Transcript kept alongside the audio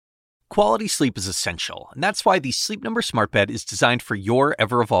Quality sleep is essential, and that's why the Sleep Number Smart Bed is designed for your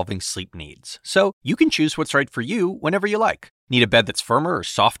ever-evolving sleep needs. So you can choose what's right for you whenever you like. Need a bed that's firmer or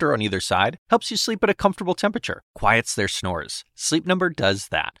softer on either side? Helps you sleep at a comfortable temperature, quiets their snores. Sleep Number does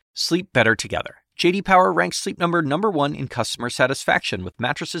that. Sleep better together. J.D. Power ranks Sleep Number #1 in customer satisfaction with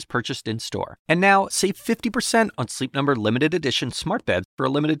mattresses purchased in-store. And now, save 50% on Sleep Number limited edition smart beds for a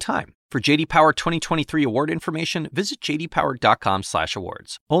limited time. For J.D. Power 2023 award information, visit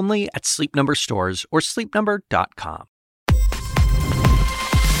jdpower.com/awards. Only at Sleep Number stores or sleepnumber.com.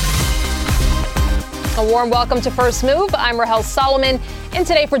 A warm welcome to First Move. I'm Rahel Solomon, and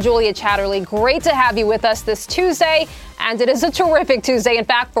today for Julia Chatterley. Great to have you with us this Tuesday, and it is a terrific Tuesday, in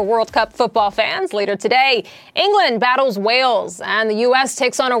fact, for World Cup football fans. Later today, England battles Wales, and the U.S.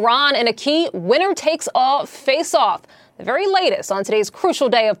 takes on Iran in a key winner-takes-all face-off. The very latest on today's crucial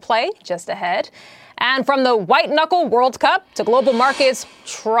day of play just ahead. And from the white-knuckle World Cup to global markets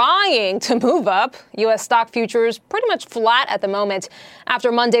trying to move up, U.S. stock futures pretty much flat at the moment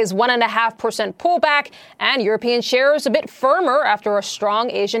after Monday's 1.5% pullback, and European shares a bit firmer after a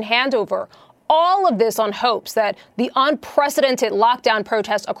strong Asian handover. All of this on hopes that the unprecedented lockdown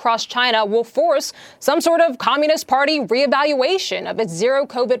protests across China will force some sort of Communist Party reevaluation of its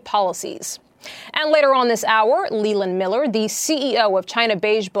zero-COVID policies. And later on this hour, Leland Miller, the CEO of China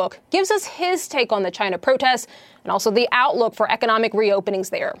Beige Book, gives us his take on the China protests and also the outlook for economic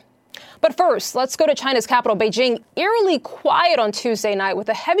reopenings there. But first, let's go to China's capital, Beijing, eerily quiet on Tuesday night with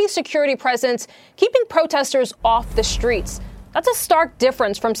a heavy security presence keeping protesters off the streets. That's a stark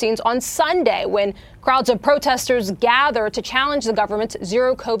difference from scenes on Sunday when crowds of protesters gather to challenge the government's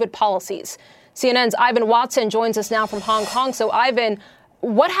zero-COVID policies. CNN's Ivan Watson joins us now from Hong Kong. So, Ivan,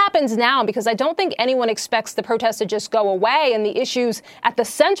 what happens now? Because I don't think anyone expects the protests to just go away, and the issues at the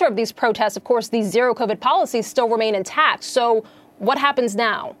center of these protests, of course, these zero-COVID policies still remain intact. So what happens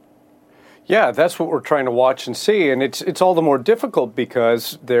now? Yeah, that's what we're trying to watch and see. And it's all the more difficult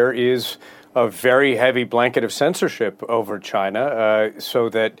because there is a very heavy blanket of censorship over China, so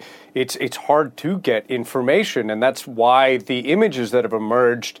that it's hard to get information. And that's why the images that have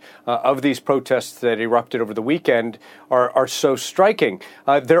emerged of these protests that erupted over the weekend are so striking.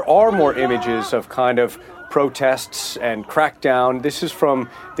 There are more images of kind of protests and crackdown. This is from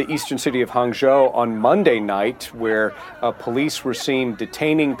the eastern city of Hangzhou on Monday night, where police were seen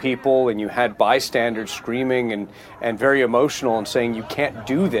detaining people, and you had bystanders screaming and very emotional and saying, "You can't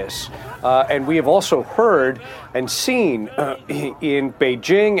do this." And we have also heard and seen in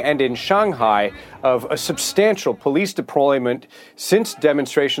Beijing and in Shanghai of a substantial police deployment since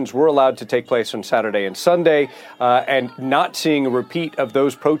demonstrations were allowed to take place on Saturday and Sunday, and not seeing a repeat of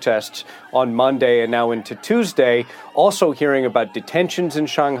those protests on Monday and now into Tuesday. Also hearing about detentions in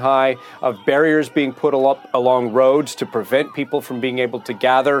Shanghai, of barriers being put up along roads to prevent people from being able to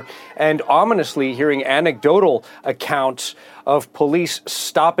gather, and ominously hearing anecdotal accounts of police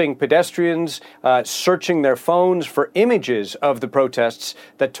stopping pedestrians, searching their phones for images of the protests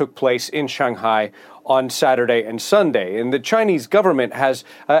that took place in Shanghai on Saturday and Sunday. And the Chinese government has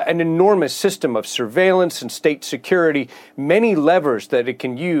an enormous system of surveillance and state security, many levers that it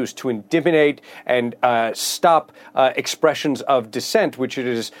can use to intimidate and stop expressions of dissent, which it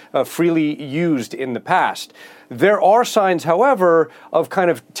has freely used in the past. There are signs, however, of kind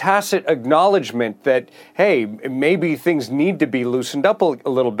of tacit acknowledgement that, hey, maybe things need to be loosened up a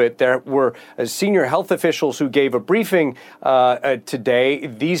little bit. There were senior health officials who gave a briefing today.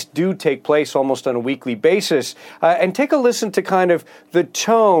 These do take place almost on a weekly basis. And take a listen to kind of the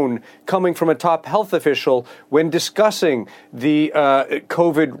tone coming from a top health official when discussing the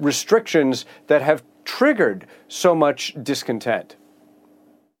COVID restrictions that have triggered so much discontent.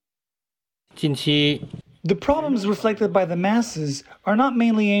 The problems reflected by the masses are not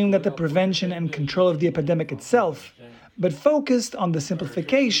mainly aimed at the prevention and control of the epidemic itself, but focused on the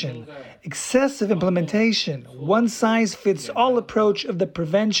simplification, excessive implementation, one-size-fits-all approach of the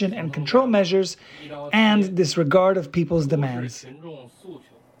prevention and control measures, and disregard of people's demands.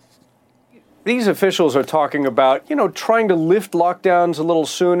 These officials are talking about, trying to lift lockdowns a little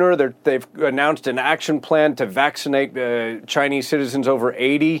sooner. They've announced an action plan to vaccinate Chinese citizens over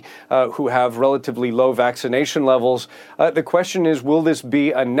 80 who have relatively low vaccination levels. The question is, will this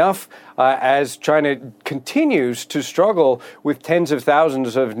be enough as China continues to struggle with tens of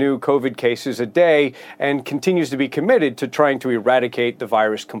thousands of new COVID cases a day and continues to be committed to trying to eradicate the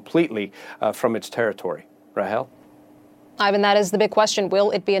virus completely from its territory? Rahel? Ivan, that is the big question.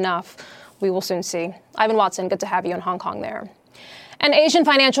 Will it be enough? We will soon see. Ivan Watson, good to have you in Hong Kong there. And Asian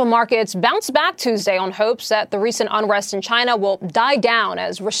financial markets bounced back Tuesday on hopes that the recent unrest in China will die down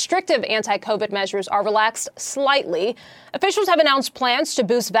as restrictive anti-COVID measures are relaxed slightly. Officials have announced plans to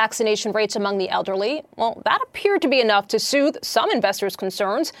boost vaccination rates among the elderly. Well, that appeared to be enough to soothe some investors'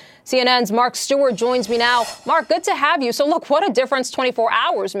 concerns. CNN's Mark Stewart joins me now. Mark, good to have you. So look, what a difference 24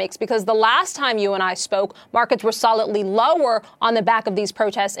 hours makes, because the last time you and I spoke, markets were solidly lower on the back of these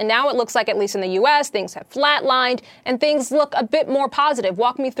protests. And now it looks like, at least in the U.S., things have flatlined and things look a bit more positive.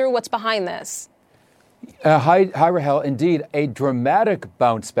 Walk me through what's behind this. Hi, Rahel. Indeed, a dramatic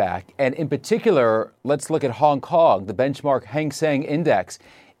bounce back. And in particular, let's look at Hong Kong, the benchmark Hang Seng Index.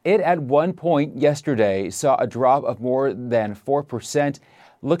 It, at one point yesterday, saw a drop of more than 4%.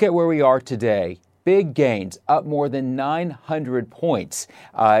 Look at where we are today. Big gains, up more than 900 points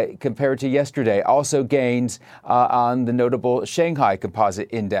compared to yesterday. Also gains on the notable Shanghai Composite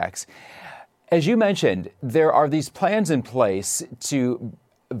Index. As you mentioned, there are these plans in place to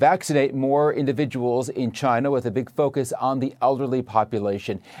vaccinate more individuals in China with a big focus on the elderly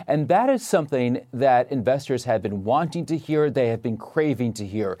population. And that is something that investors have been wanting to hear. They have been craving to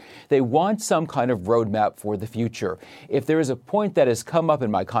hear. They want some kind of roadmap for the future. If there is a point that has come up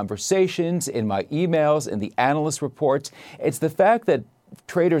in my conversations, in my emails, in the analyst reports, it's the fact that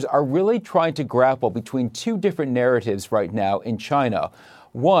traders are really trying to grapple between two different narratives right now in China.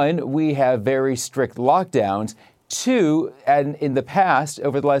 One, we have very strict lockdowns. Two, and in the past,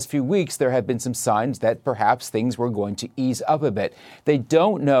 over the last few weeks, there have been some signs that perhaps things were going to ease up a bit. They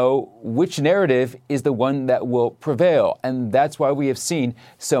don't know which narrative is the one that will prevail, and that's why we have seen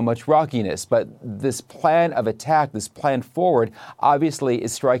so much rockiness. But this plan of attack, this plan forward, obviously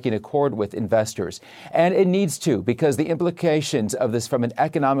is striking a chord with investors. And it needs to, because the implications of this from an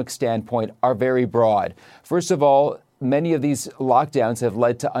economic standpoint are very broad. First of all, many of these lockdowns have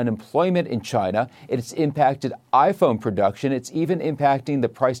led to unemployment in China. It's impacted iPhone production. It's even impacting the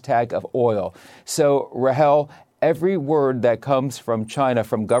price tag of oil. So, Rahel, every word that comes from China,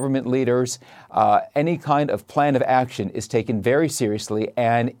 from government leaders, any kind of plan of action is taken very seriously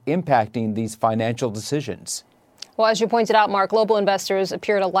and impacting these financial decisions. Well, as you pointed out, Mark, global investors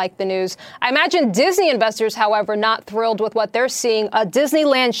appear to like the news. I imagine Disney investors, however, not thrilled with what they're seeing.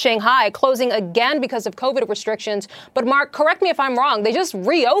 Disneyland Shanghai closing again because of COVID restrictions. But Mark, correct me if I'm wrong, they just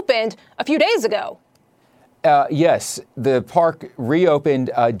reopened a few days ago. Yes, the park reopened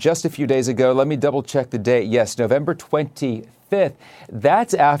just a few days ago. Let me double check the date. Yes, November 25th.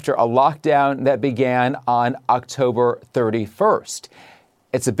 That's after a lockdown that began on October 31st.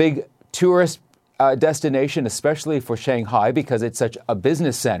 It's a big tourist destination, especially for Shanghai, because it's such a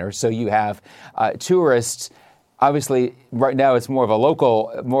business center. So you have tourists. Obviously, right now it's more of a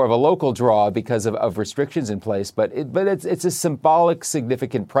local draw because of restrictions in place. But it's a symbolic,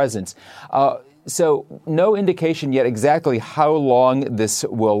 significant presence. So no indication yet exactly how long this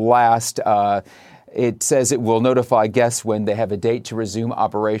will last. It says it will notify guests when they have a date to resume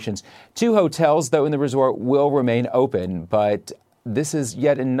operations. 2 hotels, though, in the resort will remain open, but this is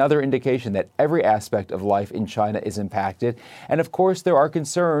yet another indication that every aspect of life in China is impacted. And of course, there are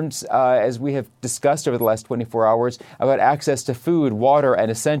concerns, as we have discussed over the last 24 hours, about access to food, water,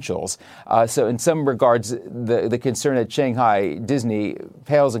 and essentials. So in some regards, the concern at Shanghai Disney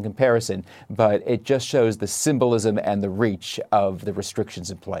pales in comparison, but it just shows the symbolism and the reach of the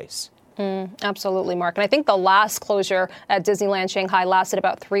restrictions in place. Absolutely, Mark. And I think the last closure at Disneyland Shanghai lasted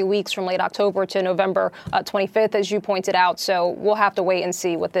about 3 weeks, from late October to November 25th, as you pointed out. So we'll have to wait and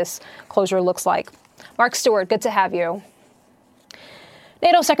see what this closure looks like. Mark Stewart, good to have you.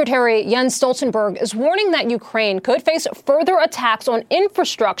 NATO Secretary Jens Stoltenberg is warning that Ukraine could face further attacks on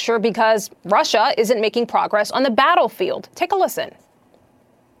infrastructure because Russia isn't making progress on the battlefield. Take a listen.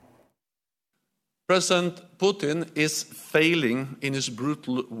 President Putin is failing in his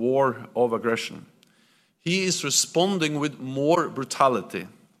brutal war of aggression. He is responding with more brutality.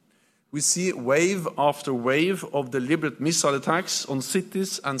 We see wave after wave of deliberate missile attacks on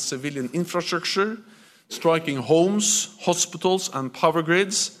cities and civilian infrastructure, striking homes, hospitals, and power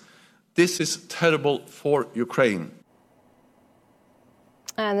grids. This is terrible for Ukraine.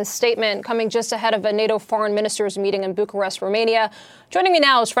 And this statement coming just ahead of a NATO foreign ministers meeting in Bucharest, Romania. Joining me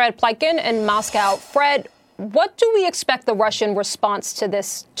now is Fred Pleitgen in Moscow. Fred, what do we expect the Russian response to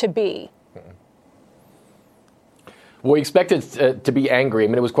this to be? We expected to be angry. I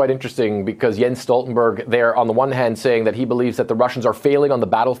mean, it was quite interesting because Jens Stoltenberg there, on the one hand, saying that he believes that the Russians are failing on the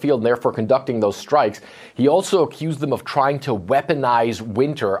battlefield and therefore conducting those strikes. He also accused them of trying to weaponize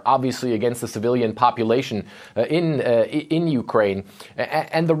winter, obviously against the civilian population in Ukraine.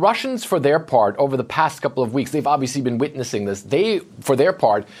 And the Russians, for their part, over the past couple of weeks, they've obviously been witnessing this. They, for their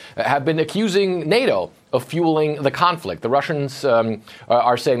part, have been accusing NATO of fueling the conflict. The Russians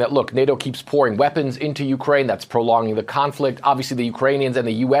are saying that, look, NATO keeps pouring weapons into Ukraine. That's prolonging the conflict. Obviously, the Ukrainians and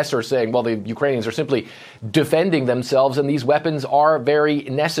the U.S. are saying, well, the Ukrainians are simply defending themselves, and these weapons are very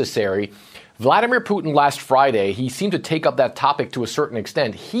necessary. Vladimir Putin last Friday, he seemed to take up that topic to a certain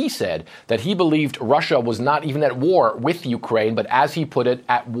extent. He said that he believed Russia was not even at war with Ukraine, but as he put it,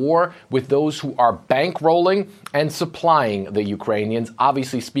 at war with those who are bankrolling and supplying the Ukrainians,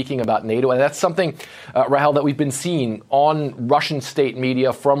 obviously speaking about NATO. And that's something, Rahel, that we've been seeing on Russian state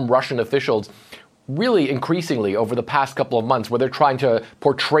media from Russian officials really increasingly over the past couple of months, where they're trying to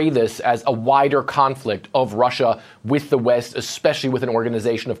portray this as a wider conflict of Russia with the West, especially with an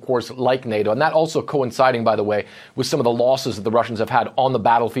organization, of course, like NATO. And that also coinciding, by the way, with some of the losses that the Russians have had on the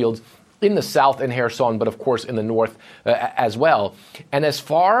battlefields in the south in Kherson, but of course in the north as well. And as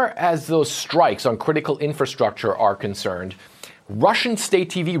far as those strikes on critical infrastructure are concerned, Russian state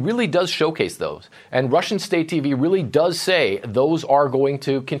TV really does showcase those. And Russian state TV really does say those are going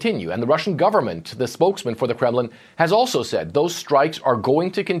to continue. And the Russian government, the spokesman for the Kremlin, has also said those strikes are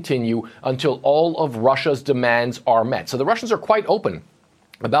going to continue until all of Russia's demands are met. So the Russians are quite open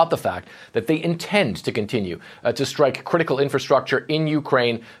about the fact that they intend to continue to strike critical infrastructure in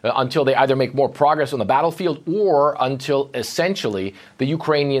Ukraine until they either make more progress on the battlefield or until essentially the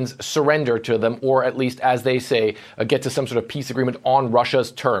Ukrainians surrender to them, or at least, as they say, get to some sort of peace agreement on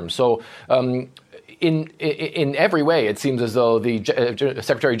Russia's terms. So in every way, it seems as though the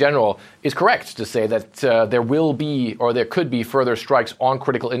Secretary General is correct to say that there will be, or there could be, further strikes on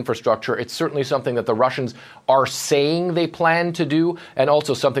critical infrastructure. It's certainly something that the Russians are saying they plan to do, and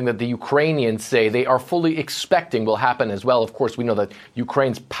also something that the Ukrainians say they are fully expecting will happen as well. Of course, we know that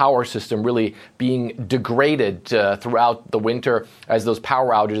Ukraine's power system really being degraded throughout the winter, as those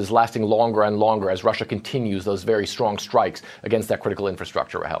power outages lasting longer and longer as Russia continues those very strong strikes against that critical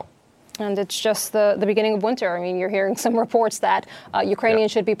infrastructure, Rahel. And it's just the beginning of winter. I mean, you're hearing some reports that Ukrainians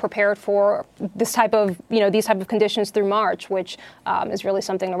should be prepared for this type of, these type of conditions through March, which is really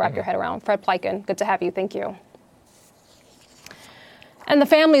something to wrap your head around. Fred Pleiken, good to have you. Thank you. And the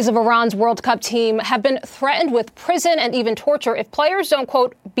families of Iran's World Cup team have been threatened with prison and even torture if players don't,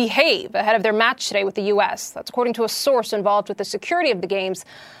 quote, behave ahead of their match today with the U.S. That's according to a source involved with the security of the games.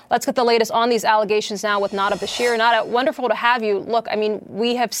 Let's get the latest on these allegations now with Nada Bashir. Nada, wonderful to have you. Look, I mean,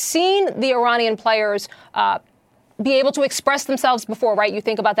 we have seen the Iranian players be able to express themselves before, right? You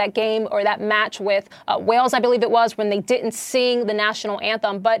think about that game or that match with Wales, I believe it was, when they didn't sing the national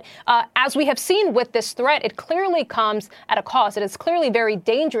anthem. But as we have seen with this threat, it clearly comes at a cost. It is clearly very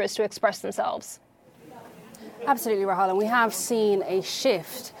dangerous to express themselves. Absolutely, Rahal. And we have seen a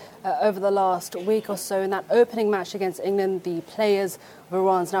shift over the last week or so. In that opening match against England, the players of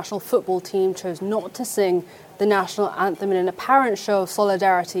Iran's national football team chose not to sing the national anthem in an apparent show of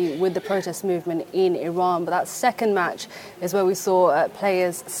solidarity with the protest movement in Iran. But that second match is where we saw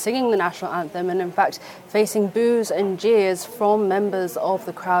players singing the national anthem and, in fact, facing boos and jeers from members of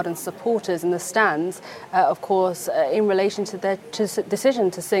the crowd and supporters in the stands, of course, in relation to their decision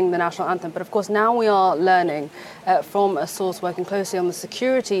to sing the national anthem. But, of course, now we are learning from a source working closely on the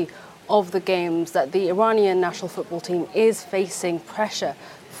security of the games that the Iranian national football team is facing pressure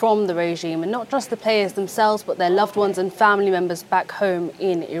from the regime, and not just the players themselves, but their loved ones and family members back home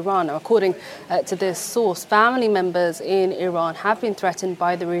in Iran. Now, according to this source, family members in Iran have been threatened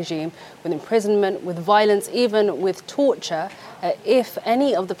by the regime with imprisonment, with violence, even with torture, if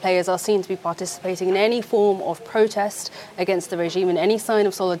any of the players are seen to be participating in any form of protest against the regime, and any sign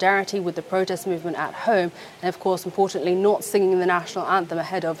of solidarity with the protest movement at home, and of course, importantly, not singing the national anthem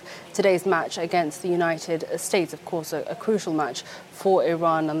ahead of today's match against the United States. Of course, a crucial match for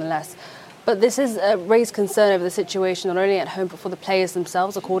Iran nonetheless. But this has raised concern over the situation, not only at home, but for the players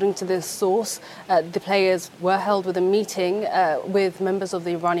themselves. According to this source, the players were held with a meeting with members of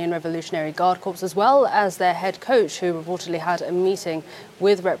the Iranian Revolutionary Guard Corps, as well as their head coach, who reportedly had a meeting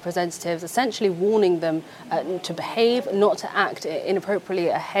with representatives, essentially warning them to behave, not to act inappropriately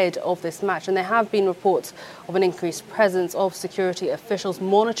ahead of this match. And there have been reports of an increased presence of security officials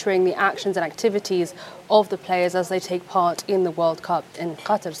monitoring the actions and activities of the players as they take part in the World Cup in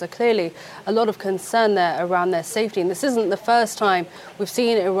Qatar. So clearly, a lot of concern there around their safety. And this isn't the first time we've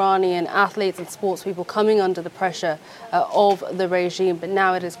seen Iranian athletes and sports people coming under the pressure of the regime. But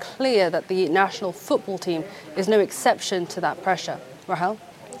now it is clear that the national football team is no exception to that pressure. Rahel?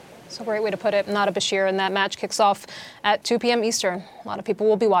 It's a great way to put it. Nada Bashir, and that match kicks off at 2 p.m. Eastern. A lot of people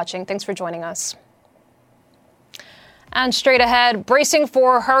will be watching. Thanks for joining us. And straight ahead, bracing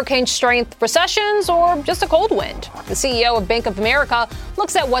for hurricane-strength recessions or just a cold wind. The CEO of Bank of America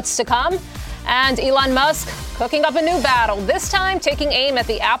looks at what's to come And Elon Musk cooking up a new battle, this time taking aim at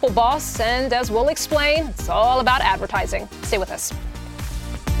the Apple boss. And as we'll explain, it's all about advertising. Stay with us.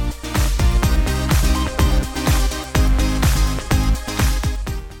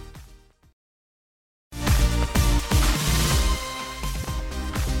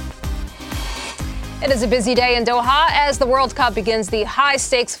 It is a busy day in Doha as the World Cup begins the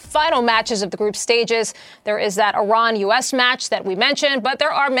high-stakes final matches of the group stages. There is that Iran-U.S. match that we mentioned, but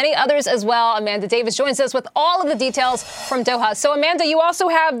there are many others as well. Amanda Davis joins us with all of the details from Doha. So, Amanda, you also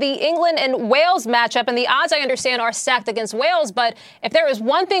have the England and Wales matchup, and the odds, I understand, are stacked against Wales. But if there is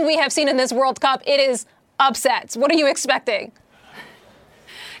one thing we have seen in this World Cup, it is upsets. What are you expecting?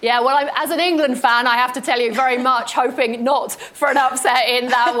 Yeah, well, as an England fan, I have to tell you, very much hoping not for an upset in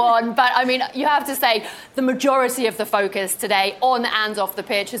that one. But, I mean, you have to say the majority of the focus today on and off the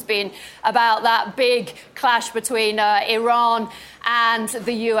pitch has been about that big clash between Iran and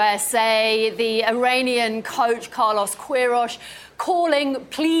the USA. The Iranian coach, Carlos Queiroz,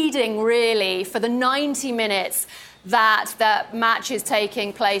 pleading, really, for the 90 minutes that the match is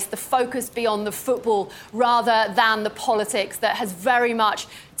taking place, the focus be on the football rather than the politics that has very much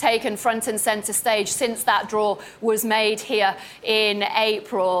taken front and centre stage since that draw was made here in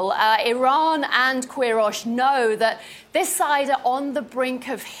April. Iran and Queiroz know that this side are on the brink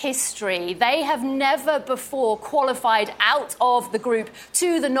of history. They have never before qualified out of the group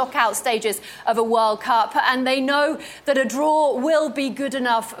to the knockout stages of a World Cup, and they know that a draw will be good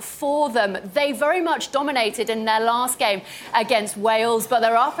enough for them. They very much dominated in their last game against Wales, but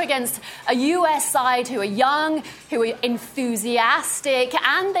they're up against a US side who are young, who are enthusiastic,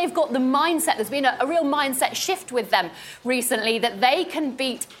 and they've got the mindset. There's been a real mindset shift with them recently that they can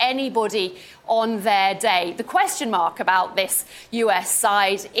beat anybody on their day. The question mark about this US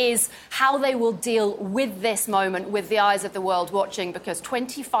side is how they will deal with this moment with the eyes of the world watching, because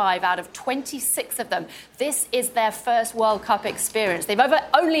 25 out of 26 of them, this is their first World Cup experience. They've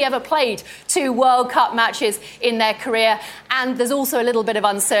only ever played 2 World Cup matches in their career, and there's also a little bit of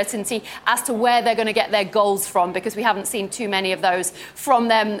uncertainty as to where they're going to get their goals from, because we haven't seen too many of those from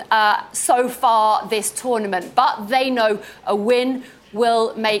them so far this tournament. But they know a win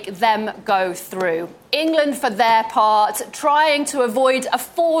will make them go through. England, for their part, trying to avoid a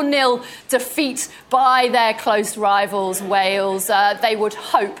 4-0 defeat by their close rivals, Wales. They would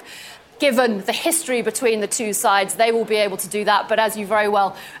hope, given the history between the two sides, they will be able to do that. But as you very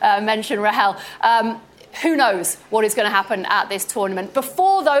well mentioned, Rahel, who knows what is going to happen at this tournament.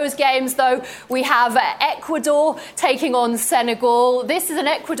 Before those games, though, we have Ecuador taking on Senegal. This is an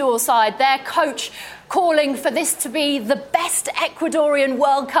Ecuador side. Their coach calling for this to be the best Ecuadorian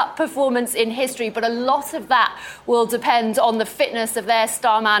World Cup performance in history. But a lot of that will depend on the fitness of their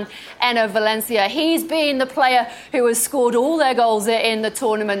star man, Enner Valencia. He's been the player who has scored all their goals in the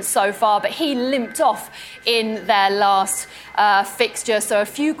tournament so far, but he limped off in their last fixture. So a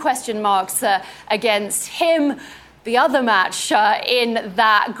few question marks against him. The other match in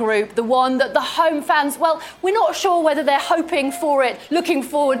that group, the one that the home fans, well, we're not sure whether they're hoping for it, looking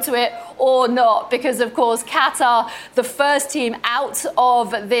forward to it or not, because, of course, Qatar, the first team out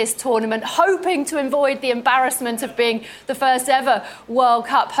of this tournament, hoping to avoid the embarrassment of being the first ever World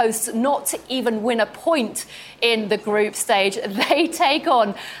Cup hosts not to even win a point in the group stage. They take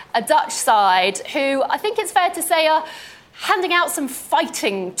on a Dutch side who I think it's fair to say are handing out some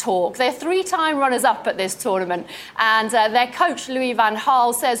fighting talk. They're 3-time runners-up at this tournament, and their coach, Louis van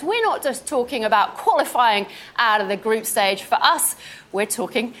Gaal, says, we're not just talking about qualifying out of the group stage. For us, we're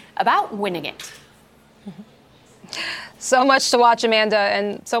talking about winning it. So much to watch, Amanda,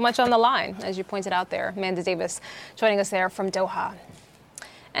 and so much on the line, as you pointed out there. Amanda Davis joining us there from Doha.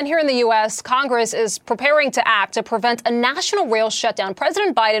 And here in the U.S., Congress is preparing to act to prevent a national rail shutdown.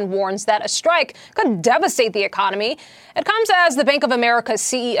 President Biden warns that a strike could devastate the economy. It comes as the Bank of America's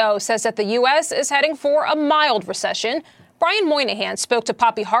CEO says that the U.S. is heading for a mild recession. Brian Moynihan spoke to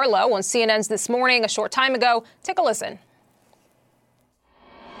Poppy Harlow on CNN's This Morning a short time ago. Take a listen.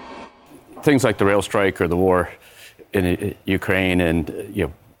 Things like the rail strike or the war in Ukraine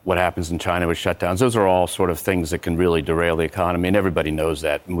and what happens in China with shutdowns, those are all sort of things that can really derail the economy, and everybody knows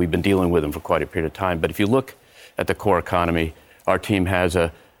that, and we've been dealing with them for quite a period of time. But if you look at the core economy, our team has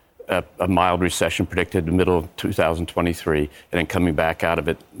a mild recession predicted in the middle of 2023, and then coming back out of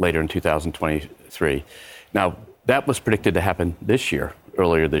it later in 2023. Now, that was predicted to happen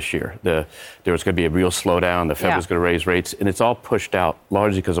earlier this year. There was going to be a real slowdown, the Fed was going to raise rates, and it's all pushed out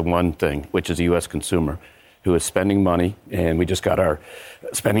largely because of one thing, which is the U.S. consumer, who is spending money. And we just got our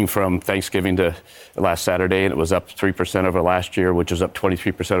spending from Thanksgiving to last Saturday, and it was up 3% over last year, which was up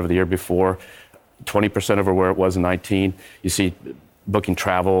 23% over the year before, 20% over where it was in 19. You see booking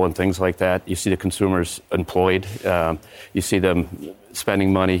travel and things like that. You see the consumers employed. You see them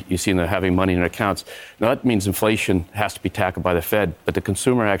spending money. You see them having money in their accounts. Now, that means inflation has to be tackled by the Fed, but the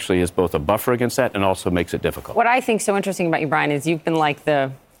consumer actually is both a buffer against that and also makes it difficult. What I think so interesting about you, Brian, is you've been like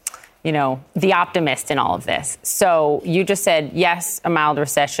the optimist in all of this. So you just said, yes, a mild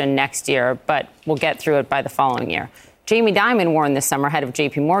recession next year, but we'll get through it by the following year. Jamie Dimon warned this summer, head of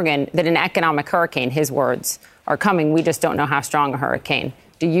JP Morgan, that an economic hurricane, his words, are coming. We just don't know how strong a hurricane.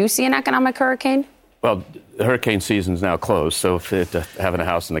 Do you see an economic hurricane? Well, the hurricane season's now closed, so having a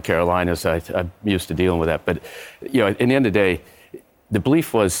house in the Carolinas, I'm used to dealing with that. But, at the end of the day, the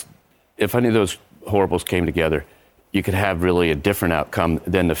belief was if any of those horribles came together, you could have really a different outcome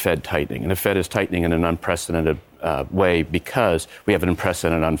than the Fed tightening. And the Fed is tightening in an unprecedented way because we have an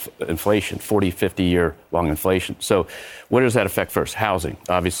unprecedented inflation, 40, 50-year-long inflation. So where does that affect first? Housing.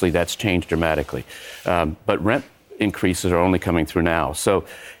 Obviously, that's changed dramatically. But rent increases are only coming through now. So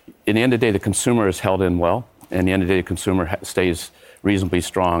in the end of the day, the consumer is held in well. And at the end of the day, the consumer stays reasonably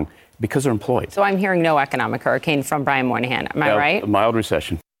strong because they're employed. So I'm hearing no economic hurricane from Brian Moynihan. Am I right? A mild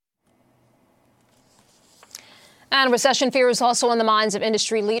recession. And recession fear is also on the minds of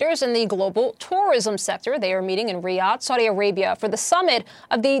industry leaders in the global tourism sector. They are meeting in Riyadh, Saudi Arabia, for the summit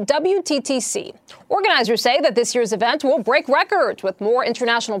of the WTTC. Organizers say that this year's event will break records with more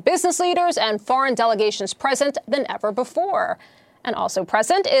international business leaders and foreign delegations present than ever before. And also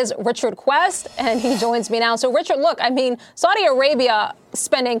present is Richard Quest, and he joins me now. So, Richard, look, Saudi Arabia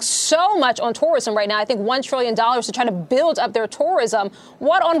spending so much on tourism right now. I think $1 trillion to try to build up their tourism.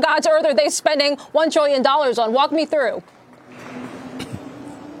 What on God's earth are they spending $1 trillion on? Walk me through.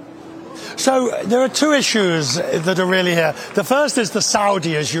 So there are two issues that are really here. The first is the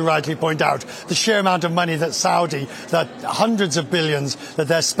Saudi, as you rightly point out, the sheer amount of money that hundreds of billions that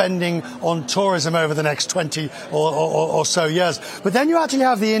they're spending on tourism over the next 20 or so years. But then you actually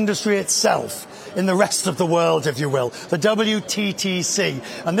have the industry itself in the rest of the world, if you will, the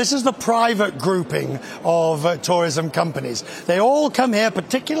WTTC. And this is the private grouping of tourism companies. They all come here,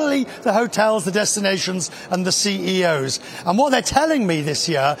 particularly the hotels, the destinations, and the CEOs. And what they're telling me this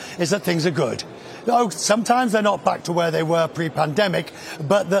year is that things are good. Sometimes they're not back to where they were pre-pandemic,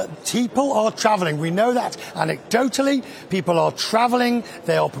 but that people are traveling. We know that anecdotally. People are traveling.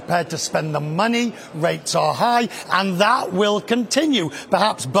 They are prepared to spend the money. Rates are high, and that will continue,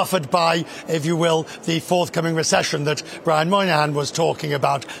 perhaps buffered by, if you will, the forthcoming recession that Brian Moynihan was talking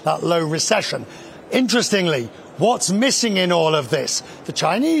about, that low recession. Interestingly, what's missing in all of this? The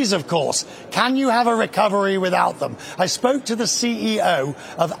Chinese, of course. Can you have a recovery without them? I spoke to the CEO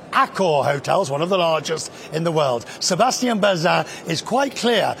of Accor Hotels, one of the largest in the world. Sébastien Bazin is quite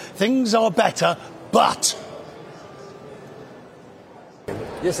clear. Things are better, but...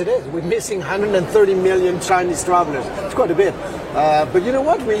 Yes, it is. We're missing 130 million Chinese travelers. It's quite a bit. But you know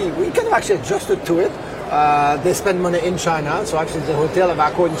what? We kind of actually adjusted to it. They spend money in China, so actually the hotel of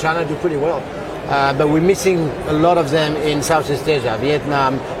Accor in China do pretty well. But we're missing a lot of them in Southeast Asia,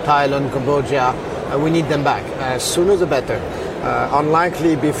 Vietnam, Thailand, Cambodia. We need them back. Sooner the better.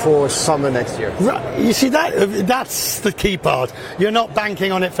 Unlikely before summer next year. Right. You see, that's the key part. You're not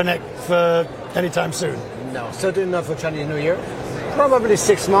banking on it for any time soon? No, certainly not for Chinese New Year. Probably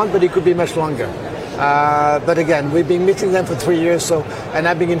 6 months, but it could be much longer. But again, we've been meeting them for 3 years, and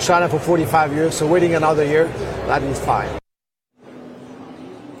I've been in China for 45 years, so waiting another year, that is fine.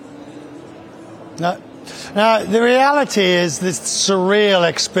 Now, the reality is this surreal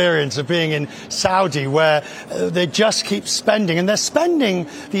experience of being in Saudi where they just keep spending. And they're spending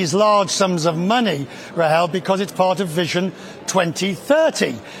these large sums of money, Rahel, because it's part of Vision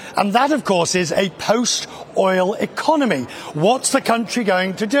 2030. And that, of course, is a post-oil economy. What's the country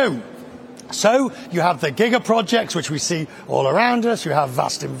going to do? So you have the giga projects, which we see all around us. You have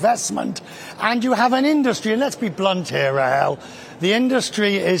vast investment. And you have an industry. And let's be blunt here, Rahel. The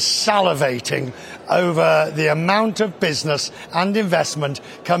industry is salivating over the amount of business and investment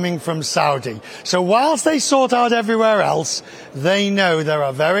coming from Saudi. So whilst they sort out everywhere else, they know there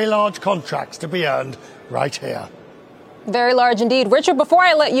are very large contracts to be earned right here. Very large indeed. Richard, before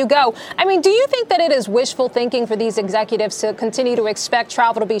I let you go, do you think that it is wishful thinking for these executives to continue to expect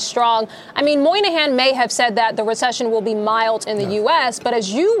travel to be strong? Moynihan may have said that the recession will be mild in the U.S., but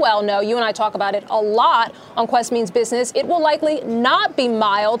as you well know, you and I talk about it a lot on Quest Means Business, it will likely not be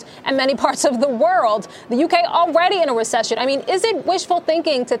mild in many parts of the world. The U.K. already in a recession. Is it wishful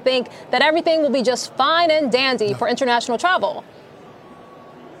thinking to think that everything will be just fine and dandy for international travel?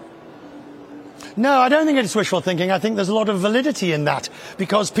 No, I don't think it's wishful thinking. I think there's a lot of validity in that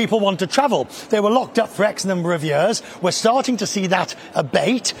because people want to travel. They were locked up for X number of years. We're starting to see that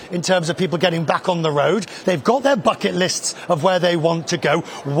abate in terms of people getting back on the road. They've got their bucket lists of where they want to go.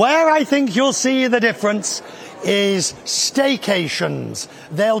 Where I think you'll see the difference is staycations.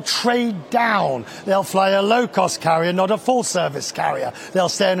 They'll trade down. They'll fly a low-cost carrier, not a full-service carrier. They'll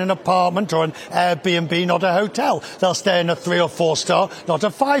stay in an apartment or an Airbnb, not a hotel. They'll stay in a 3 or 4 star, not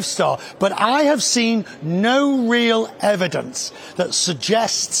a 5-star. But I have seen no real evidence that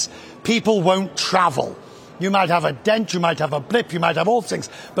suggests people won't travel. You might have a dent, you might have a blip, you might have all things,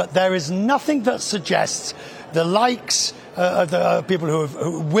 but there is nothing that suggests the likes the people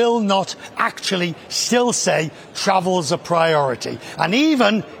who will not actually still say travel's a priority. And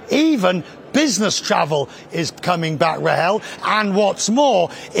even business travel is coming back, Rahel. And what's more,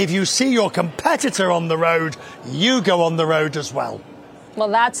 if you see your competitor on the road, you go on the road as well. Well,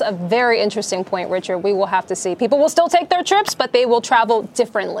 that's a very interesting point, Richard. We will have to see. People will still take their trips, but they will travel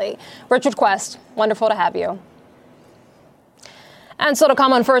differently. Richard Quest, wonderful to have you. And still to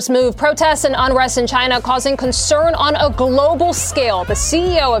come on First Move, protests and unrest in China causing concern on a global scale. The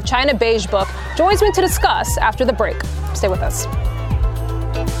CEO of China Beige book joins me to discuss after the break. Stay with us.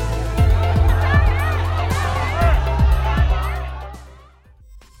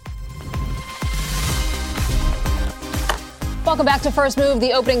 Welcome back to First Move.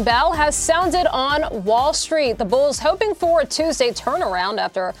 The opening bell has sounded on Wall Street. The bulls hoping for a Tuesday turnaround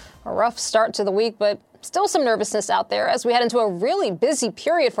after a rough start to the week, but still some nervousness out there as we head into a really busy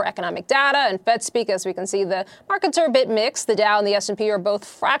period for economic data and Fed speak. As we can see, the markets are a bit mixed. The Dow and the S&P are both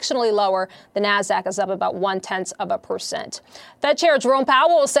fractionally lower. The Nasdaq is up about 0.1%. Fed Chair Jerome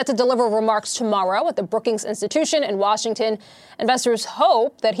Powell is set to deliver remarks tomorrow at the Brookings Institution in Washington. Investors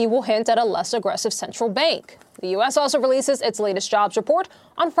hope that he will hint at a less aggressive central bank. The U.S. also releases its latest jobs report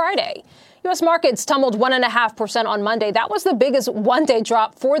on Friday. U.S. markets tumbled 1.5% on Monday. That was the biggest one-day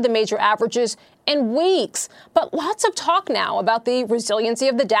drop for the major averages in weeks. But lots of talk now about the resiliency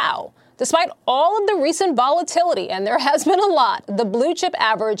of the Dow. Despite all of the recent volatility, and there has been a lot, the blue chip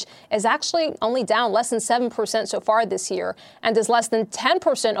average is actually only down less than 7% so far this year and is less than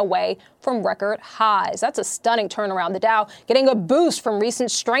 10% away from record highs. That's a stunning turnaround. The Dow getting a boost from recent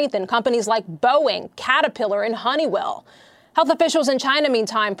strength in companies like Boeing, Caterpillar, and Honeywell. Health officials in China,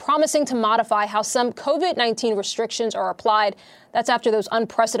 meantime, promising to modify how some COVID-19 restrictions are applied. That's after those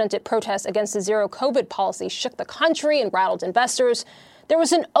unprecedented protests against the zero COVID policy shook the country and rattled investors. There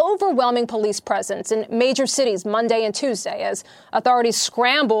was an overwhelming police presence in major cities Monday and Tuesday as authorities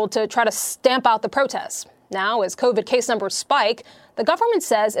scrambled to try to stamp out the protests. Now, as COVID case numbers spike, the government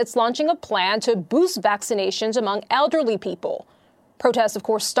says it's launching a plan to boost vaccinations among elderly people. Protests, of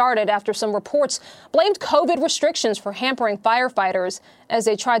course, started after some reports blamed COVID restrictions for hampering firefighters as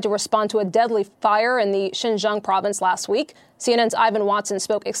they tried to respond to a deadly fire in the Xinjiang province last week. CNN's Ivan Watson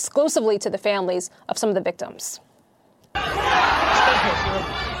spoke exclusively to the families of some of the victims.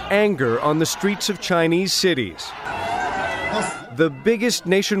 Anger on the streets of Chinese cities. The biggest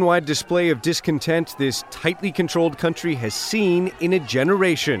nationwide display of discontent this tightly controlled country has seen in a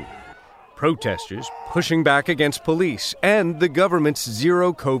generation. Protesters pushing back against police and the government's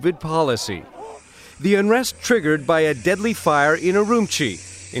zero COVID policy. The unrest triggered by a deadly fire in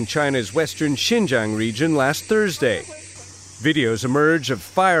Urumqi, in China's western Xinjiang region last Thursday. Videos emerge of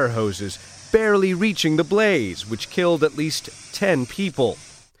fire hoses barely reaching the blaze, which killed at least 10 people.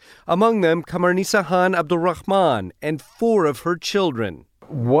 Among them, Kamarnisa Han Abdulrahman and 4 of her children.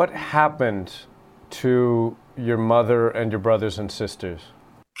 What happened to your mother and your brothers and sisters?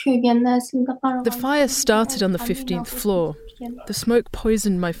 The fire started on the 15th floor. The smoke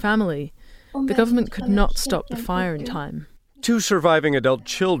poisoned my family. The government could not stop the fire in time. 2 surviving adult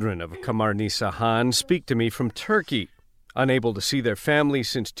children of Kamarnisa Han speak to me from Turkey. Unable to see their family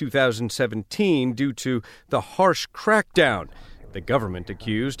since 2017 due to the harsh crackdown, the government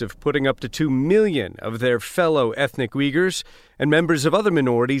accused of putting up to 2 million of their fellow ethnic Uyghurs and members of other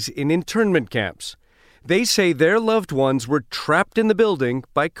minorities in internment camps. They say their loved ones were trapped in the building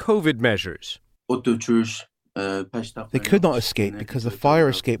by COVID measures. They could not escape because the fire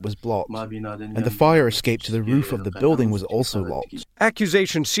escape was blocked, and the fire escape to the roof of the building was also locked.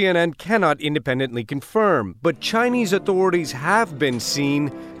 Accusations CNN cannot independently confirm, but Chinese authorities have been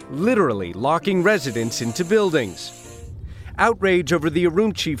seen literally locking residents into buildings. Outrage over the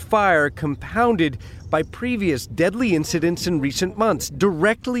Urumqi fire compounded by previous deadly incidents in recent months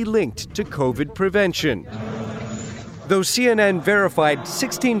directly linked to COVID prevention. Though CNN verified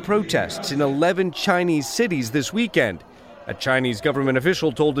 16 protests in 11 Chinese cities this weekend, a Chinese government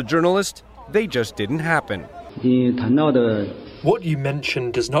official told a journalist they just didn't happen. What you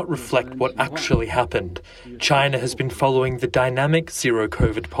mentioned does not reflect what actually happened. China has been following the dynamic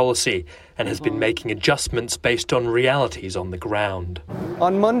zero-COVID policy and has been making adjustments based on realities on the ground.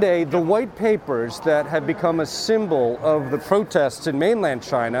 On Monday, the white papers that have become a symbol of the protests in mainland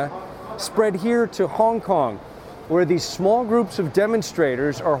China spread here to Hong Kong, where these small groups of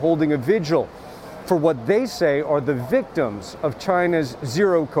demonstrators are holding a vigil for what they say are the victims of China's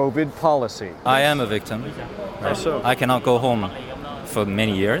zero-COVID policy. I am a victim. Right? So? I cannot go home for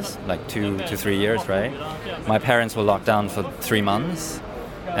many years, like 2 to 3 years, right? My parents were locked down for 3 months,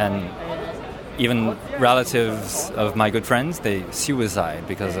 and even relatives of my good friends, they suicide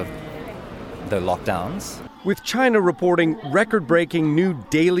because of the lockdowns. With China reporting record-breaking new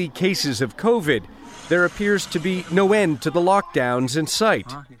daily cases of COVID, there appears to be no end to the lockdowns in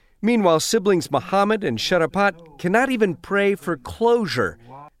sight. Meanwhile, siblings Mohammed and Sharapat cannot even pray for closure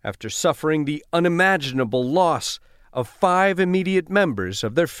after suffering the unimaginable loss of 5 immediate members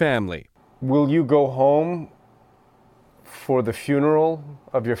of their family. Will you go home for the funeral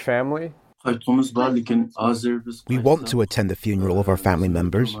of your family? We want to attend the funeral of our family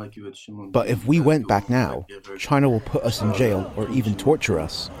members, but if we went back now, China will put us in jail or even torture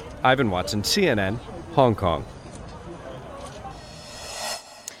us. Ivan Watson, CNN, Hong Kong.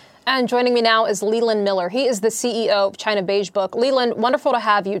 And joining me now is Leland Miller. He is the CEO of China Beige Book. Leland, wonderful to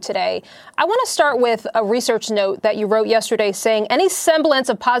have you today. I want to start with a research note that you wrote yesterday saying any semblance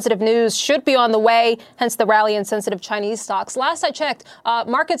of positive news should be on the way, hence the rally in sensitive Chinese stocks. Last I checked,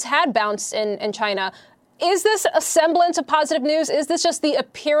 markets had bounced in China. Is this a semblance of positive news? Is this just the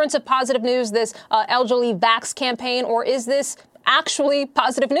appearance of positive news, this elderly vax campaign, or is this actually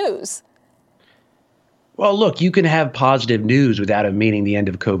positive news? Well, look, you can have positive news without it meaning the end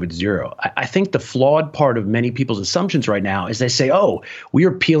of COVID zero. I think the flawed part of many people's assumptions right now is they say, oh, we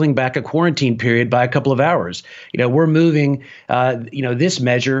are peeling back a quarantine period by a couple of hours. We're moving, this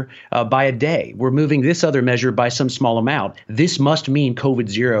measure by a day. We're moving this other measure by some small amount. This must mean COVID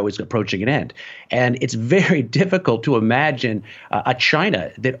zero is approaching an end. And it's very difficult to imagine a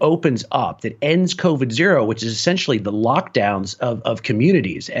China that opens up, that ends COVID zero, which is essentially the lockdowns of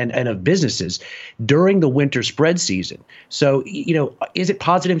communities and of businesses during the winter spread season. So, is it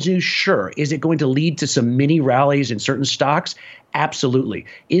positive news? Sure. Is it going to lead to some mini rallies in certain stocks? Absolutely.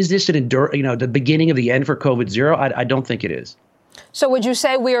 Is this the beginning of the end for COVID zero? I don't think it is. So would you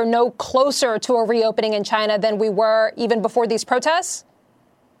say we are no closer to a reopening in China than we were even before these protests?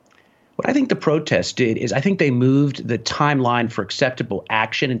 What I think the protests did is I think they moved the timeline for acceptable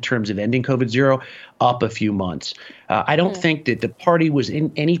action in terms of ending COVID zero up a few months. I don't think that the party was in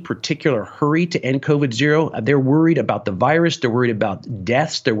any particular hurry to end COVID zero. They're worried about the virus. They're worried about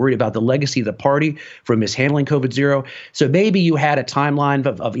deaths. They're worried about the legacy of the party from mishandling COVID zero. So maybe you had a timeline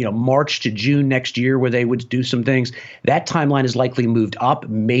of March to June next year where they would do some things. That timeline is likely moved up.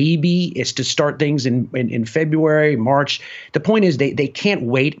 Maybe it's to start things in February, March. The point is they can't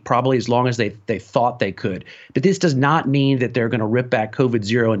wait probably as long as they thought they could. But this does not mean that they're going to rip back COVID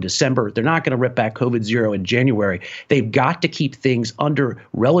zero in December. They're not going to rip back COVID zero in January. They've got to keep things under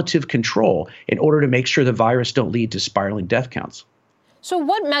relative control in order to make sure the virus don't lead to spiraling death counts. So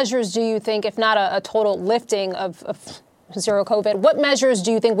what measures do you think, if not a total lifting of zero COVID, what measures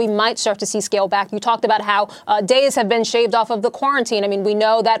do you think we might start to see scale back? You talked about how days have been shaved off of the quarantine. I mean, we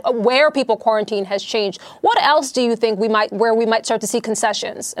know that where people quarantine has changed. What else do you think we might start to see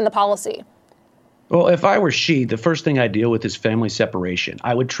concessions in the policy? Well, if I were Xi, the first thing I'd deal with is family separation.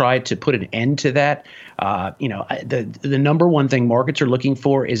 I would try to put an end to that. The number one thing markets are looking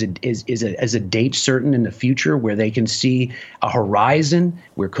for is a date certain in the future where they can see a horizon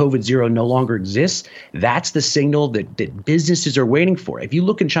where COVID zero no longer exists. That's the signal that businesses are waiting for. If you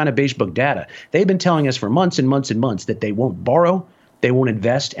look in China Beige Book data, they've been telling us for months and months and months that they won't borrow, they won't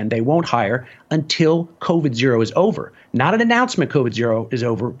invest, and they won't hire until COVID zero is over. Not an announcement COVID zero is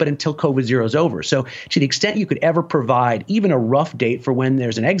over, but until COVID zero is over. So to the extent you could ever provide even a rough date for when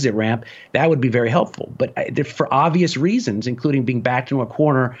there's an exit ramp, that would be very helpful. But for obvious reasons, including being backed into a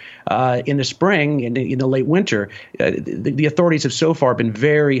corner in the spring and in the late winter, the authorities have so far been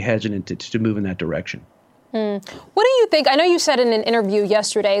very hesitant to move in that direction. What do you think? I know you said in an interview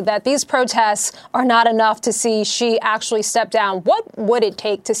yesterday that these protests are not enough to see Xi actually step down. What would it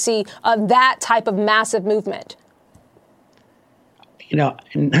take to see that type of massive movement?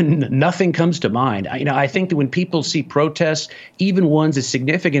 Nothing comes to mind. I think that when people see protests, even ones as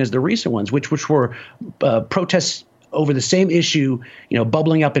significant as the recent ones, which were protests over the same issue,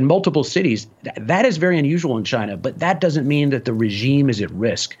 bubbling up in multiple cities. That is very unusual in China, but that doesn't mean that the regime is at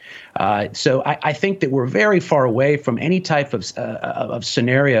risk. So I think that we're very far away from any type of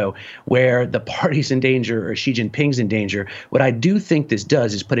scenario where the party's in danger or Xi Jinping's in danger. What I do think this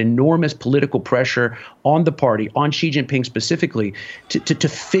does is put enormous political pressure on the party, on Xi Jinping specifically, to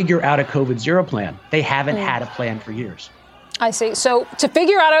figure out a COVID-0 plan. They haven't had a plan for years. I see. So to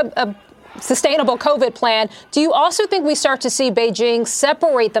figure out a sustainable COVID plan, do you also think we start to see Beijing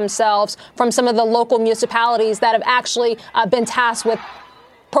separate themselves from some of the local municipalities that have actually been tasked with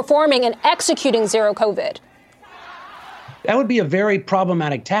performing and executing zero COVID? That would be a very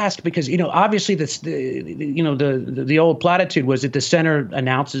problematic task because, obviously the old platitude was that the center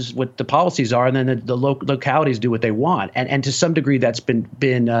announces what the policies are and then the localities do what they want. And to some degree, that's been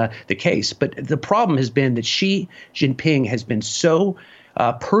the case. But the problem has been that Xi Jinping has been so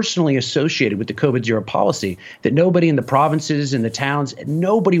personally associated with the COVID-0 policy that nobody in the provinces and the towns,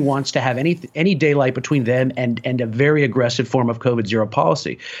 nobody wants to have any daylight between them and a very aggressive form of COVID-0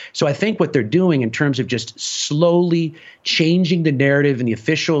 policy. So I think what they're doing in terms of just slowly changing the narrative in the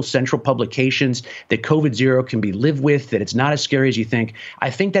official central publications that COVID-0 can be lived with, that it's not as scary as you think, I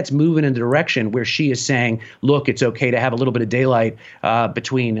think that's moving in the direction where Xi is saying, look, it's okay to have a little bit of daylight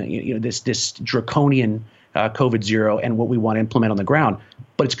between this draconian COVID-0 and what we want to implement on the ground.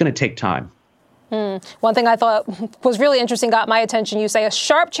 But it's going to take time. One thing I thought was really interesting, got my attention. You say a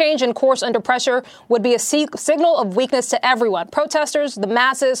sharp change in course under pressure would be a signal of weakness to everyone, protesters, the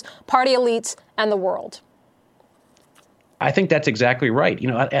masses, party elites, and the world. I think that's exactly right.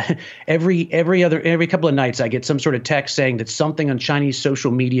 Every couple of nights I get some sort of text saying that something on Chinese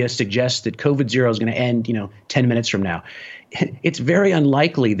social media suggests that COVID-0 is going to end, 10 minutes from now. It's very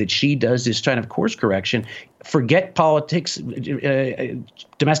unlikely that Xi does this kind of course correction. Forget politics,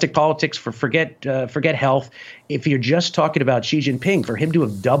 domestic politics, forget health. If you're just talking about Xi Jinping, for him to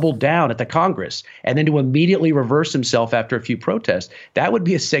have doubled down at the Congress and then to immediately reverse himself after a few protests, that would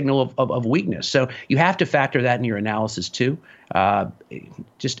be a signal of weakness. So you have to factor that in your analysis too.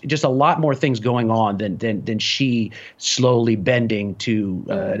 Just a lot more things going on than Xi slowly bending to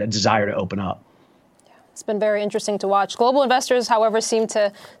a desire to open up. It's been very interesting to watch. Global investors, however, seem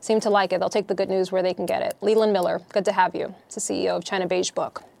to like it. They'll take the good news where they can get it. Leland Miller, good to have you. It's the CEO of China Beige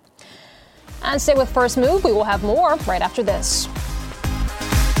Book. And stay with First Move. We will have more right after this.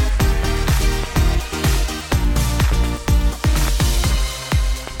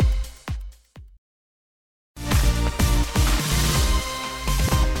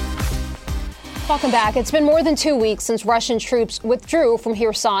 Welcome back. It's been more than 2 weeks since Russian troops withdrew from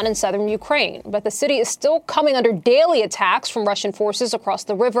Kherson in southern Ukraine, but the city is still coming under daily attacks from Russian forces across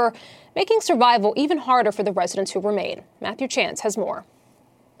the river, making survival even harder for the residents who remain. Matthew Chance has more.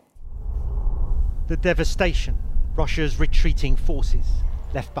 The devastation Russia's retreating forces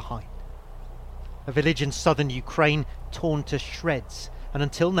left behind. A village in southern Ukraine torn to shreds and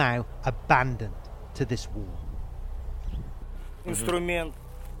until now abandoned to this war.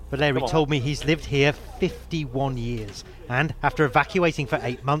 Valeri told me he's lived here 51 years and, after evacuating for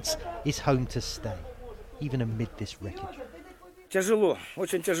 8 months, is home to stay, even amid this wreckage.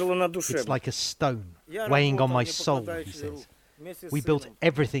 It's like a stone weighing on my soul, he says. We built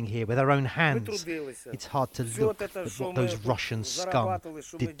everything here with our own hands. It's hard to look at what those Russian scum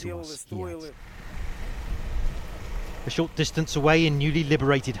did to us yet. A short distance away in newly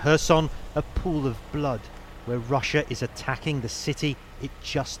liberated Kherson, a pool of blood where Russia is attacking the city it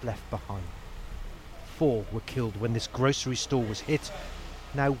just left behind. 4 were killed when this grocery store was hit.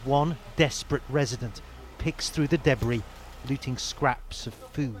 Now one desperate resident picks through the debris, looting scraps of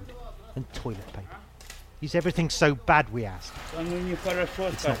food and toilet paper. Is everything so bad, we ask?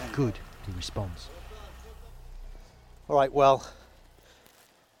 It's not good, he responds. All right, well,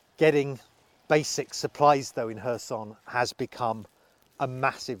 getting basic supplies, though, in Kherson has become a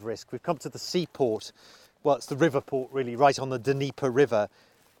massive risk. We've come to the seaport. Well, it's the river port, really, right on the Dnieper River,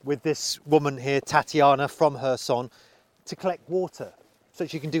 with this woman here, Tatiana, from Kherson, to collect water so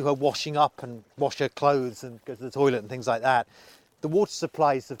she can do her washing up and wash her clothes and go to the toilet and things like that. The water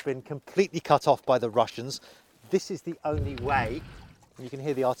supplies have been completely cut off by the Russians. This is the only way, and you can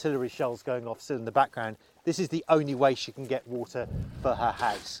hear the artillery shells going off still in the background, this is the only way she can get water for her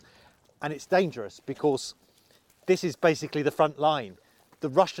house. And it's dangerous because this is basically the front line. The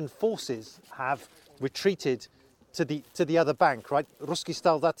Russian forces have retreated to the other bank, right? Ruski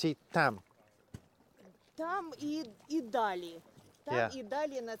Staldati tam.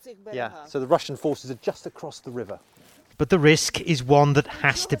 Yeah, so the Russian forces are just across the river. But the risk is one that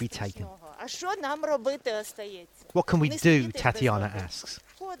has to be taken. What can we do, Tatiana asks.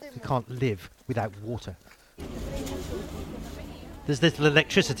 We can't live without water. There's little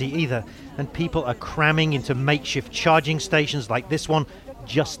electricity either, and people are cramming into makeshift charging stations like this one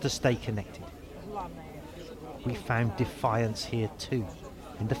just to stay connected. We found defiance here too,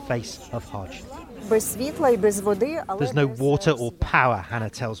 in the face of hardship. There's no water or power, Hannah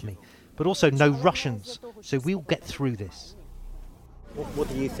tells me, but also no Russians, so we'll get through this. What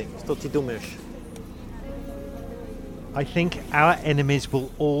do you think? I think our enemies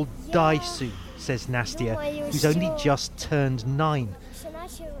will all die soon, says Nastia, who's only just turned 9.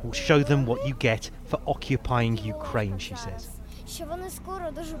 We'll show them what you get for occupying Ukraine, she says.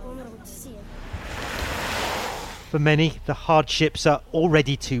 For many, the hardships are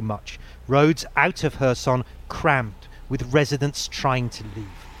already too much. Roads out of Kherson crammed, with residents trying to leave.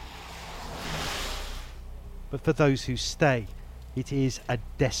 But for those who stay, it is a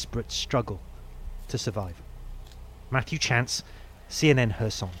desperate struggle to survive. Matthew Chance, CNN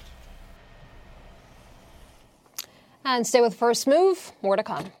Kherson. And stay with First Move. More to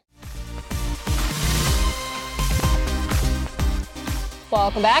come.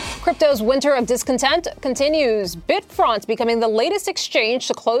 Welcome back. Crypto's winter of discontent continues. Bitfront becoming the latest exchange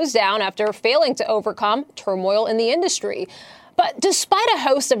to close down after failing to overcome turmoil in the industry. But despite a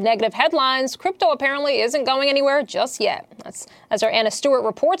host of negative headlines, crypto apparently isn't going anywhere just yet. That's as our Anna Stewart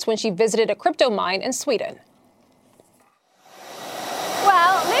reports when she visited a crypto mine in Sweden.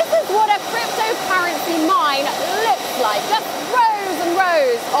 Well, this is what a cryptocurrency mine looks like. Just rows and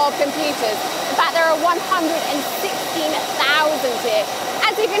rows of computers. In fact, there are 116,000 here.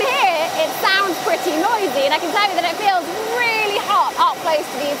 As you can hear, it sounds pretty noisy, and I can tell you that it feels really hot up close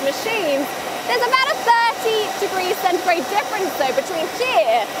to these machines. There's about a 30 degrees centigrade difference, though, between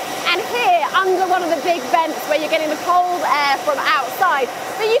here and here under one of the big vents where you're getting the cold air from outside.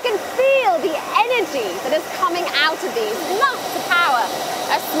 But you can feel the energy that is coming out of these, enough to power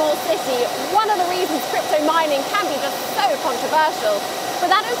a small city. One of the reasons crypto mining can be just so controversial. But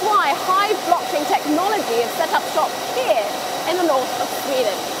that is why Hive blockchain technology has set up shop here in the north of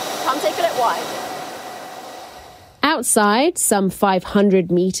Sweden. Come take a look why. Outside, some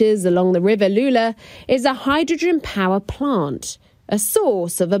 500 meters along the River Lula, is a hydrogen power plant, a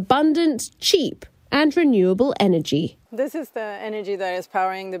source of abundant, cheap and renewable energy. This is the energy that is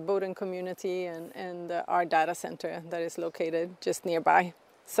powering the Boden community and our data center that is located just nearby.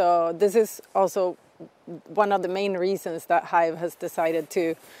 So this is also one of the main reasons that Hive has decided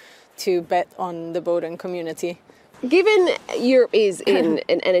to bet on the Boden community. Given Europe is in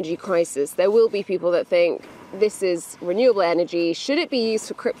an energy crisis, there will be people that think this is renewable energy. Should it be used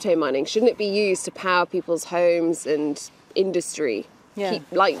for crypto mining? Shouldn't it be used to power people's homes and industry? Yeah.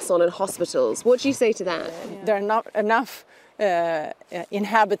 Keep lights on in hospitals. What do you say to that? There are not enough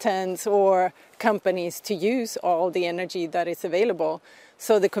inhabitants or companies to use all the energy that is available.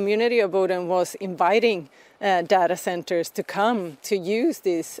 So the community of Boden was inviting data centers to come to use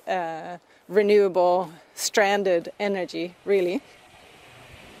this renewable stranded energy, really.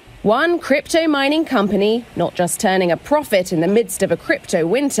 One crypto mining company not just turning a profit in the midst of a crypto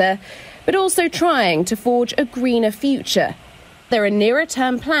winter, but also trying to forge a greener future. There are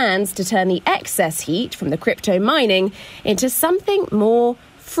nearer-term plans to turn the excess heat from the crypto mining into something more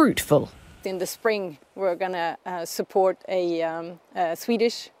fruitful. In the spring, we're going to support a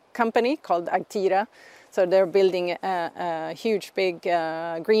Swedish company called Agtira. So they're building a huge, big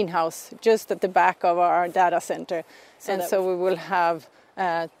greenhouse just at the back of our data center. So we will have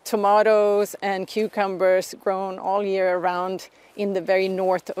tomatoes and cucumbers grown all year round in the very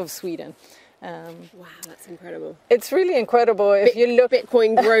north of Sweden. Wow, that's incredible. It's really incredible. If you look,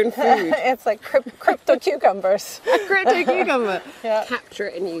 Bitcoin-grown food. It's like crypto cucumbers. A crypto cucumber. Yeah. Capture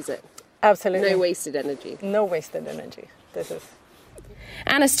it and use it. Absolutely. No wasted energy. No wasted energy. This is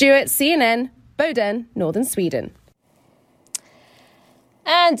Anna Stewart, CNN, Boden, Northern Sweden.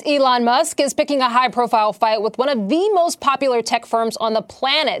 And Elon Musk is picking a high-profile fight with one of the most popular tech firms on the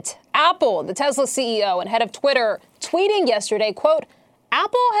planet, Apple. The Tesla CEO and head of Twitter tweeting yesterday, quote,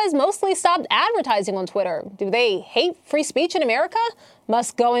 Apple has mostly stopped advertising on Twitter. Do they hate free speech in America?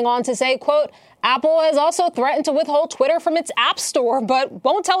 Musk going on to say, quote, Apple has also threatened to withhold Twitter from its app store, but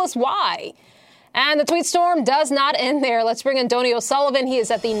won't tell us why. And the tweet storm does not end there. Let's bring in Donny O'Sullivan. He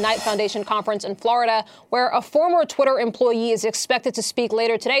is at the Knight Foundation conference in Florida, where a former Twitter employee is expected to speak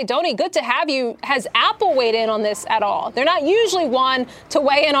later today. Donny, good to have you. Has Apple weighed in on this at all? They're not usually one to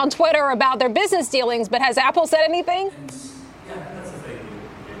weigh in on Twitter about their business dealings, but has Apple said anything?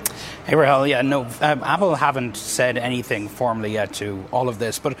 Hey, Rahel, no, Apple haven't said anything formally yet to all of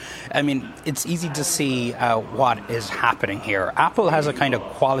this, but I mean, it's easy to see what is happening here. Apple has a kind of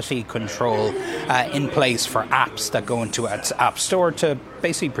quality control in place for apps that go into its app store to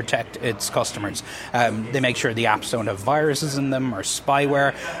basically protect its customers. They make sure the apps don't have viruses in them or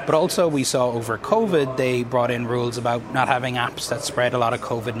spyware. But also we saw over COVID, they brought in rules about not having apps that spread a lot of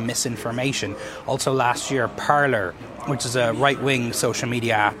COVID misinformation. Also last year, Parler, which is a right-wing social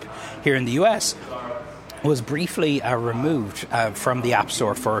media app here in the US, was briefly removed from the App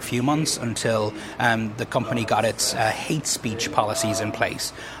Store for a few months until the company got its hate speech policies in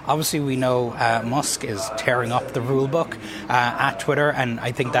place. Obviously, we know Musk is tearing up the rule book at Twitter, and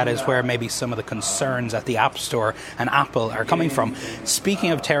I think that is where maybe some of the concerns at the App Store and Apple are coming from. Speaking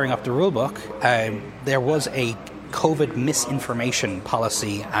of tearing up the rule book, there was a COVID misinformation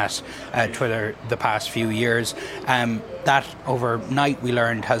policy at Twitter the past few years. That overnight we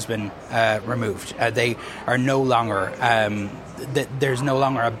learned has been removed. They are no longer there's no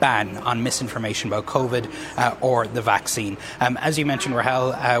longer a ban on misinformation about COVID or the vaccine. As you mentioned,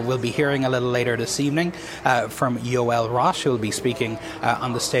 Rahel, we'll be hearing a little later this evening from Yoel Rosh, who will be speaking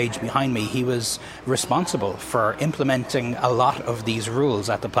on the stage behind me. He was responsible for implementing a lot of these rules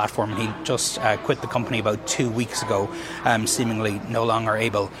at the platform. He just quit the company about 2 weeks ago, seemingly no longer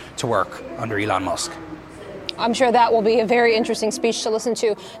able to work under Elon Musk. I'm sure that will be a very interesting speech to listen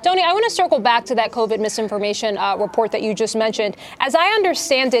to. Tony, I want to circle back to that COVID misinformation report that you just mentioned. As I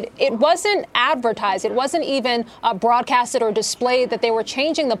understand it, it wasn't advertised. It wasn't even broadcasted or displayed that they were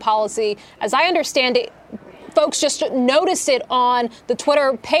changing the policy. As I understand it, folks just noticed it on the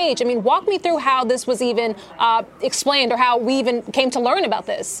Twitter page. I mean, walk me through how this was even explained or how we even came to learn about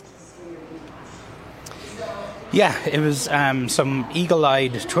this. Yeah, it was some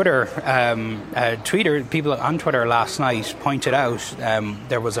eagle-eyed tweeter. People on Twitter last night pointed out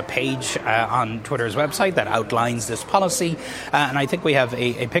there was a page on Twitter's website that outlines this policy, and I think we have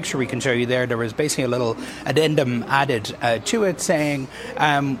a picture we can show you there. There was basically a little addendum added to it saying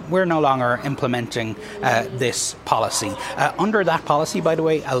we're no longer implementing this policy. Under that policy, by the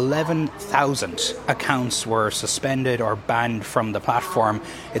way, 11,000 accounts were suspended or banned from the platform.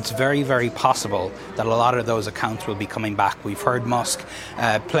 It's very, very possible that a lot of those accounts will be coming back. We've heard Musk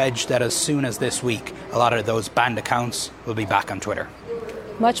pledge that as soon as this week, a lot of those banned accounts will be back on Twitter.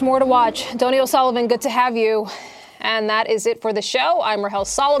 Much more to watch. Tony O'Sullivan, good to have you. And that is it for the show. I'm Rahel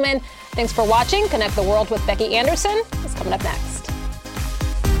Solomon. Thanks for watching. Connect the World with Becky Anderson is coming up next.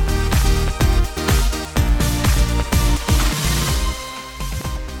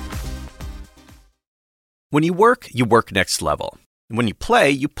 When you work next level. And when you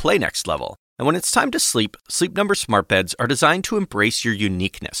play next level. And when it's time to sleep, Sleep Number smart beds are designed to embrace your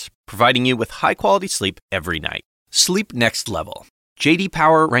uniqueness, providing you with high-quality sleep every night. Sleep next level. J.D.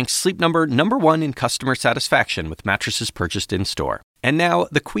 Power ranks Sleep Number #1 in customer satisfaction with mattresses purchased in-store. And now,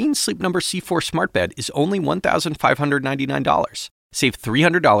 the Queen Sleep Number C4 smart bed is only $1,599. Save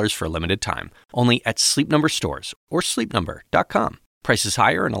 $300 for a limited time, only at Sleep Number stores or sleepnumber.com. Prices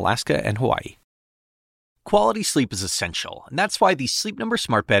higher in Alaska and Hawaii. Quality sleep is essential, and that's why the Sleep Number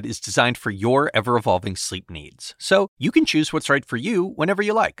smart bed is designed for your ever-evolving sleep needs. So you can choose what's right for you whenever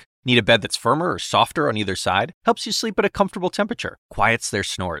you like. Need a bed that's firmer or softer on either side? Helps you sleep at a comfortable temperature. Quiets their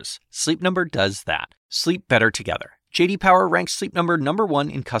snores. Sleep Number does that. Sleep better together. J.D. Power ranks Sleep Number #1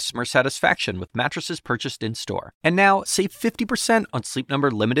 in customer satisfaction with mattresses purchased in-store. And now, save 50% on Sleep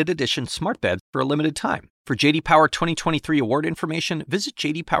Number limited edition smart beds for a limited time. For J.D. Power 2023 award information, visit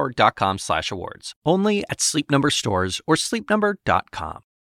jdpower.com/awards. Only at Sleep Number stores or sleepnumber.com.